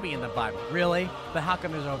meant to be in the Bible. Really? But how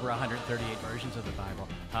come there's over 138 versions of the Bible?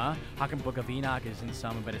 Huh? How come Book of Enoch is in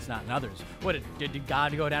some, but it's not in others? What, did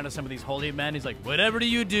God go down to some of these holy men? He's like, whatever do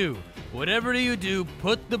you do,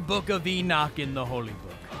 put the Book of Enoch in the holy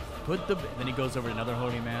book. Then he goes over to another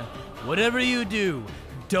holy man. Whatever you do,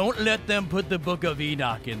 don't let them put the book of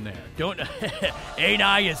Enoch in there. Don't, ain't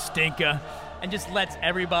I a stinker? And just lets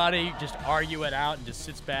everybody just argue it out and just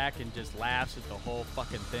sits back and just laughs at the whole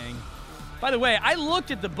fucking thing. By the way, I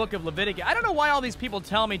looked at the book of Leviticus. I don't know why all these people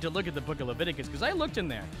tell me to look at the book of Leviticus, because I looked in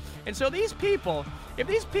there. And so these people, if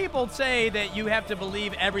these people say that you have to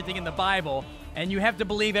believe everything in the Bible, and you have to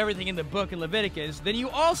believe everything in the book of Leviticus, then you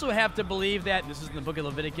also have to believe that, this is in the book of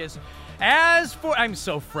Leviticus, I'm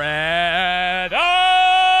so fed up!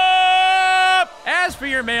 As for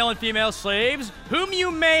your male and female slaves, whom you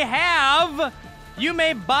may have, you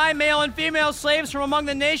may buy male and female slaves from among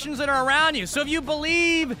the nations that are around you. So if you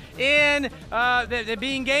believe in that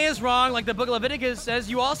being gay is wrong, like the book of Leviticus says,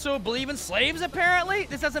 you also believe in slaves, apparently?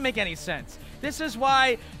 This doesn't make any sense. This is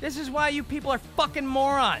why you people are fucking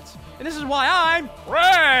morons. And this is why I'm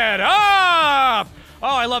red up!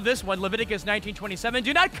 Oh, I love this one. Leviticus 19:27.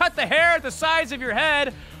 Do not cut the hair at the sides of your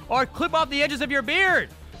head or clip off the edges of your beard.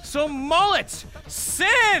 So mullets,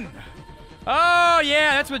 sin! Oh,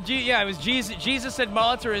 yeah, that's what, it was Jesus. Jesus said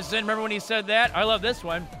mullets are a sin. Remember when he said that? I love this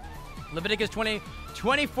one. Leviticus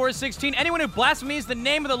 24:16. Anyone who blasphemes the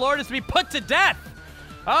name of the Lord is to be put to death.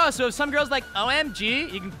 Oh, so if some girl's like,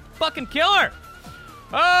 OMG, you can fucking kill her.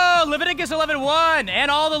 Oh, Leviticus 11:1.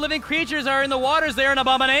 And all the living creatures are in the waters. They are an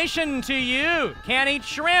abomination to you. Can't eat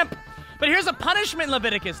shrimp. But here's a punishment in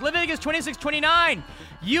Leviticus. Leviticus 26:29.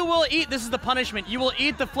 You will eat, this is the punishment, you will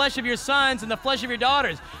eat the flesh of your sons and the flesh of your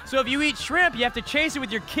daughters. So if you eat shrimp, you have to chase it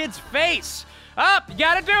with your kid's face. Up, you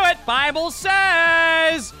gotta do it. Bible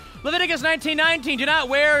says. Leviticus 19:19. Do not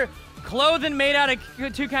wear clothing made out of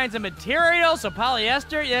two kinds of material. So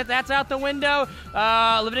polyester, yeah, that's out the window.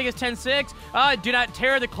 Leviticus 10:6. Do not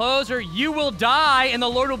tear the clothes or you will die and the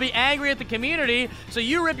Lord will be angry at the community. So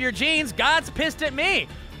you rip your jeans, God's pissed at me.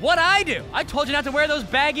 What'd I do? I told you not to wear those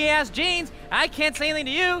baggy-ass jeans. I can't say anything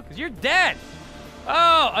to you because you're dead.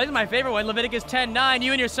 Oh, this is my favorite one. Leviticus 10:9.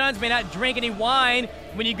 You and your sons may not drink any wine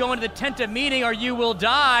when you go into the tent of meeting or you will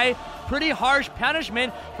die. Pretty harsh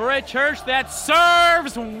punishment for a church that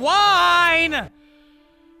serves wine.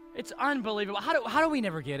 It's unbelievable. How do we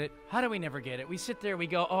never get it? How do we never get it? We sit there, we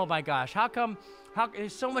go, oh my gosh, how come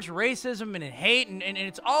there's so much racism and hate, and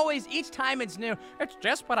it's always, each time it's new. It's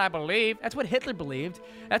just what I believe. That's what Hitler believed.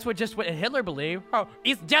 That's what Hitler believed. Oh,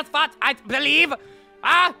 it's just what I believe.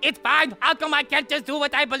 It's fine. How come I can't just do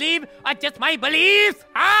what I believe? It's just my beliefs.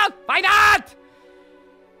 Why not?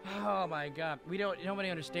 Oh my God, nobody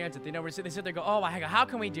understands it. They sit there and go, oh my God, how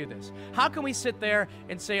can we do this? How can we sit there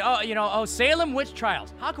and say, Salem witch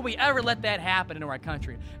trials? How can we ever let that happen in our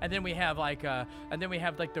country? And then we have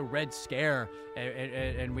the Red Scare,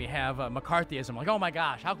 and we have McCarthyism. Like, oh my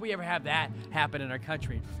gosh, how can we ever have that happen in our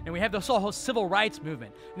country? And we have this whole civil rights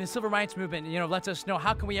movement. And the civil rights movement, lets us know,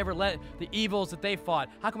 how can we ever let the evils that they fought,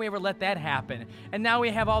 how can we ever let that happen? And now we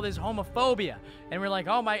have all this homophobia. And we're like,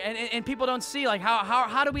 oh my, and people don't see, like,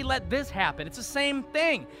 how do we let this happen? It's the same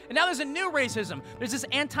thing. And now there's a new racism. There's this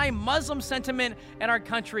anti-Muslim sentiment in our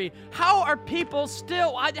country. How are people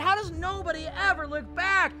still, how does nobody ever look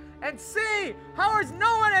back and see? How is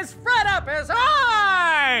no one as fed up as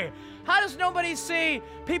I? How does nobody see?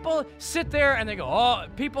 People sit there and they go, oh,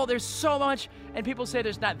 there's so much, and people say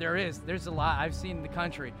there's a lot. I've seen in the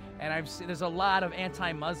country, and there's a lot of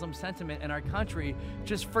anti-Muslim sentiment in our country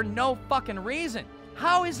just for no fucking reason.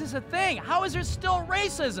 How is this a thing? How is there still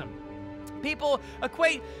racism? People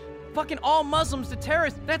equate fucking all Muslims to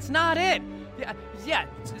terrorists. That's not it. Yeah,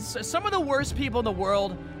 some of the worst people in the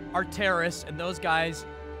world are terrorists, and those guys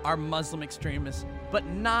are Muslim extremists, but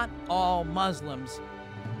not all Muslims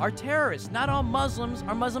are terrorists. Not all Muslims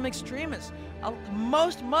are Muslim extremists.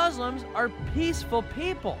 Most Muslims are peaceful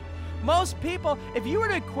people. Most people, if you were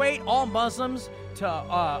to equate all Muslims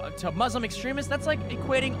to Muslim extremists, that's like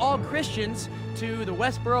equating all Christians to the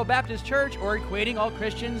Westboro Baptist Church or equating all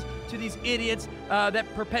Christians to these idiots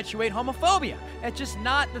that perpetuate homophobia. That's just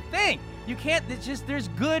not the thing. You can't, there's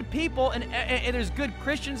good people and there's good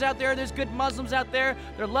Christians out there, there's good Muslims out there,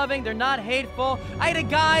 they're loving, they're not hateful. I had a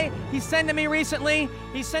guy, he sent to me recently,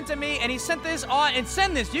 he sent this on, and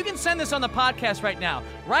send this, you can send this on the podcast right now.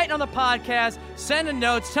 Write on the podcast, send a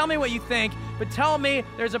note, tell me what you think, but tell me,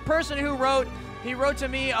 there's a person who wrote to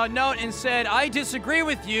me a note and said, I disagree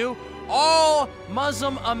with you, all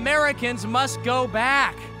Muslim Americans must go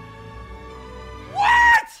back.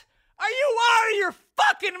 What? Are you out of your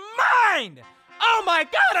fucking mind? Oh my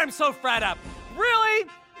God, I'm so fed up. Really?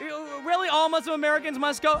 Really, all Muslim Americans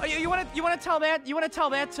must go? You want to tell that? You want to tell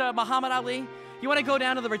that to Muhammad Ali? You want to go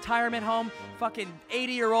down to the retirement home? Fucking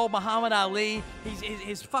 80-year-old Muhammad Ali.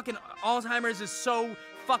 His fucking Alzheimer's is so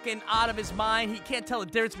fucking out of his mind. He can't tell the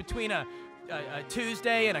difference between a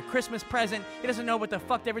Tuesday and a Christmas present. He doesn't know what the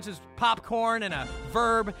fuck difference is popcorn and a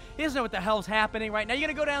verb. He doesn't know what the hell's happening right now. You're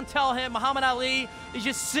gonna go down and tell him Muhammad Ali is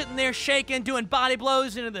just sitting there shaking, doing body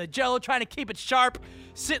blows into the jello, trying to keep it sharp,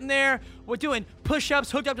 sitting there, we're doing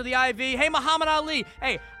push-ups hooked up to the IV. Hey, Muhammad Ali,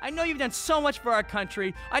 hey, I know you've done so much for our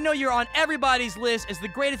country. I know you're on everybody's list as the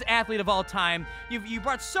greatest athlete of all time. You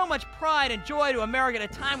brought so much pride and joy to America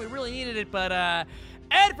at a time we really needed it, but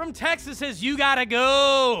Ed from Texas says you gotta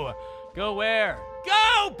go. Go where?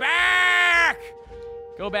 Go back!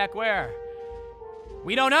 Go back where?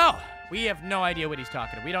 We don't know. We have no idea what he's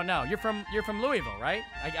talking about. We don't know. You're from Louisville, right?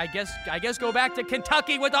 I guess go back to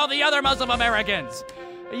Kentucky with all the other Muslim Americans.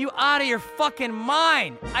 Are you out of your fucking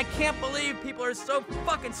mind? I can't believe people are so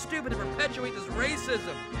fucking stupid to perpetuate this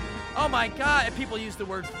racism. Oh my God! And people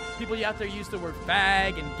out there use the word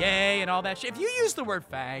fag and gay and all that shit. If you use the word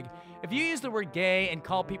fag, if you use the word gay and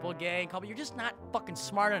call people gay you're just not fucking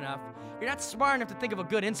smart enough. You're not smart enough to think of a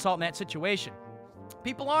good insult in that situation.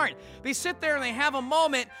 People aren't. They sit there and they have a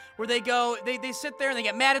moment where they sit there and they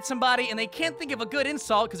get mad at somebody and they can't think of a good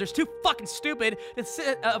insult because they're too fucking stupid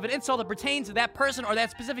of an insult that pertains to that person or that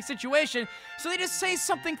specific situation. So they just say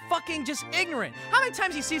something fucking just ignorant. How many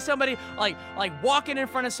times you see somebody like walking in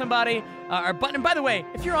front of somebody or button? By the way,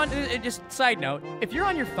 if you're on, just side note, if you're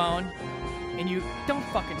on your phone and you don't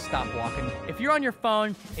fucking stop walking. If you're on your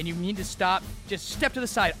phone and you need to stop, just step to the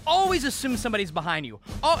side. Always assume somebody's behind you.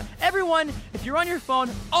 Everyone, if you're on your phone,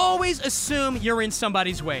 always assume you're in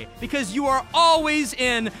somebody's way because you are always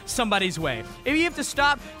in somebody's way. If you have to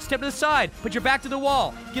stop, step to the side, put your back to the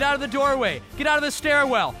wall, get out of the doorway, get out of the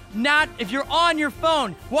stairwell. Not if you're on your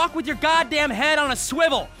phone, walk with your goddamn head on a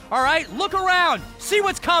swivel. All right, look around, see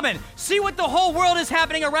what's coming, see what the whole world is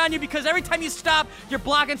happening around you because every time you stop, you're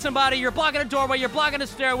blocking somebody, you're blocking a doorway, you're blocking a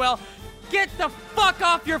stairwell. Get the fuck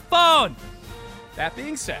off your phone. That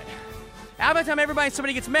being said, every time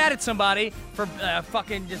somebody gets mad at somebody for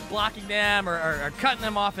fucking just blocking them or cutting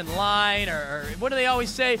them off in line or what do they always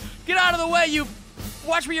say? Get out of the way, you,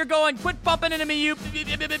 watch where you're going, quit bumping into me, you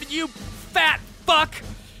fat fuck.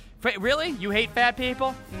 Really? You hate fat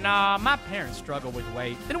people? Nah, my parents struggle with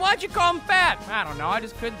weight. Then why'd you call them fat? I don't know. I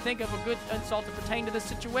just couldn't think of a good insult to pertain to this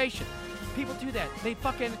situation. People do that. They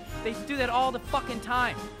do that all the fucking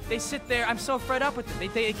time. They sit there. I'm so fed up with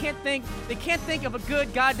it. They can't think. They can't think of a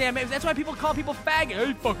good goddamn. That's why people call people faggot.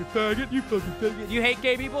 Hey, fucking faggot. You fucking faggot. You hate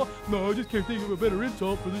gay people? No, I just can't think of a better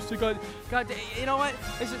insult for this. God, you know what?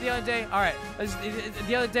 This is the other day. All right.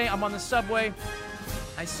 The other day, I'm on the subway.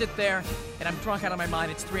 I sit there, and I'm drunk out of my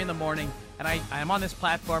mind. It's 3 in the morning, and I'm on this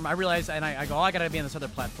platform. I realize, and I go, oh, I gotta be on this other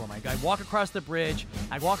platform. I walk across the bridge.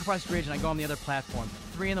 I walk across the bridge, and I go on the other platform.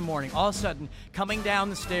 3 in the morning. All of a sudden, coming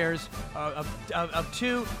down the stairs of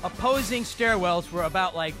 2 opposing stairwells were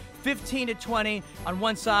about like 15 to 20 on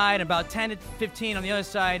one side, and about 10 to 15 on the other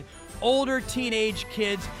side. Older teenage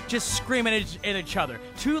kids just screaming at each other.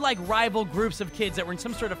 2 like rival groups of kids that were in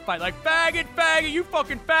some sort of fight, like faggot, you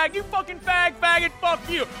fucking faggot, fuck you,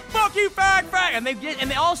 fag. And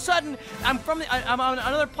they all of a sudden, I'm on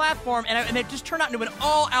another platform, and it just turned out into an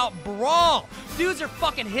all-out brawl. Dudes are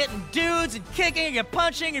fucking hitting dudes and kicking and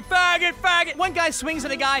punching and faggot. One guy swings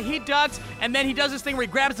at a guy, he ducks, and then he does this thing where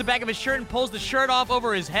he grabs the back of his shirt and pulls the shirt off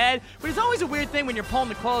over his head. But it's always a weird thing when you're pulling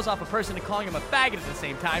the clothes off a person and calling him a faggot at the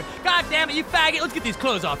same time. God damn it, you faggot, let's get these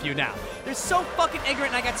clothes off you now. They're so fucking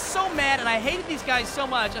ignorant, and I got so mad, and I hated these guys so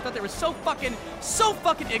much. I thought they were so fucking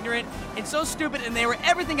ignorant and so stupid, and they were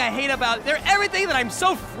everything I hate about. They're everything that I'm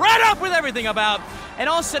so fed up with everything about. And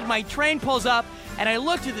all of a sudden, my train pulls up, and I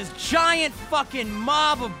looked at this giant fucking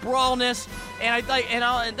mob of brawlness, and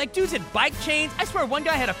like dudes had bike chains. I swear one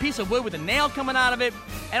guy had a piece of wood with a nail coming out of it,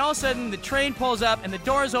 and all of a sudden the train pulls up, and the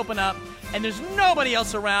doors open up, and there's nobody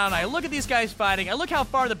else around. I look at these guys fighting. I look how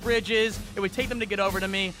far the bridge is. It would take them to get over to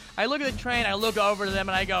me. I look at the train. I look over to them,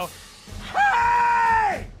 and I go,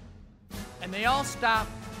 hey! And they all stop,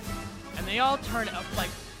 and they all turn up, like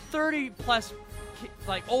 30-plus,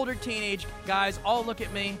 like older teenage guys all look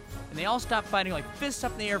at me, and they all stop fighting, like fists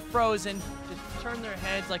up in the air, frozen, just turn their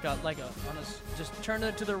heads just turn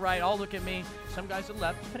it to the right, all look at me. Some guys to the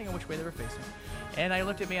left, depending on which way they were facing. And I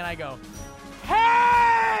looked at me, and I go,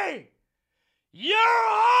 hey! You're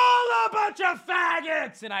all a bunch of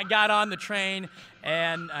faggots! And I got on the train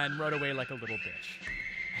and rode away like a little bitch.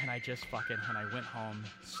 And I just and I went home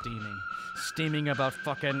steaming about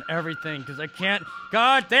fucking everything, because I can't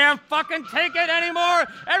goddamn fucking take it anymore.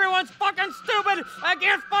 Everyone's fucking stupid. I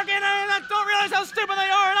can't I don't realize how stupid they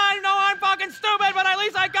are, and I know I'm fucking stupid, but at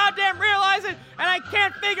least I goddamn realize it, and I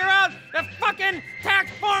can't figure out of fucking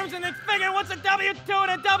tax forms and then figuring what's a W-2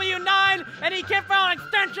 and a W-9, and he can't file an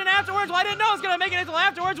extension afterwards. Well, I didn't know I was gonna make it until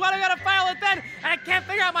afterwards. Why do I gotta file it then? And I can't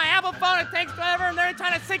figure out my Apple phone. It takes forever, and they're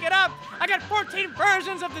trying to sync it up. I got 14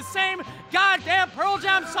 versions of the same goddamn Pearl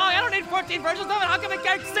Jam song. I don't need 14 versions of it. How come it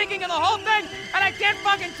keeps syncing in the whole thing, and I can't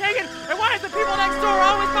fucking take it? And why is the people next door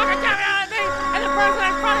always fucking coming at me, and the person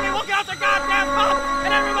in front of me won't get off the goddamn phone?